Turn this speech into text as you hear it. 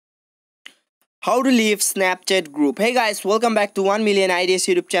How to leave Snapchat group. Hey guys, welcome back to 1 Million Ideas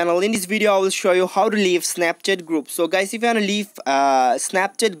YouTube channel. In this video I will show you how to leave Snapchat group. So guys, if you want to leave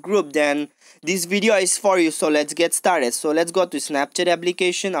Snapchat group, then this video is for you. So let's get started. So let's go to Snapchat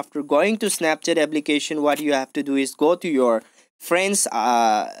application. After going to Snapchat application, what you have to do is go to your friends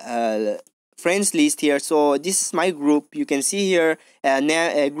friends list here. So this is my group. You can see here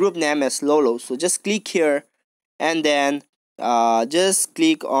a group name as Lolo. So just click here and then just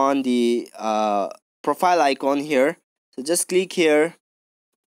click on the profile icon here. So just click here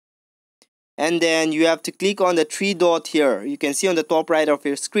and then you have to click on the three dot here. You can see on the top right of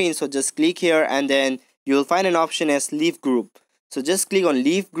your screen. So just click here and then you will find an option as leave group. So just click on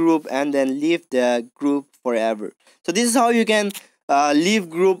leave group and then leave the group forever. So this is how you can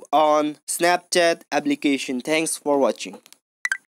leave group on Snapchat application. Thanks for watching.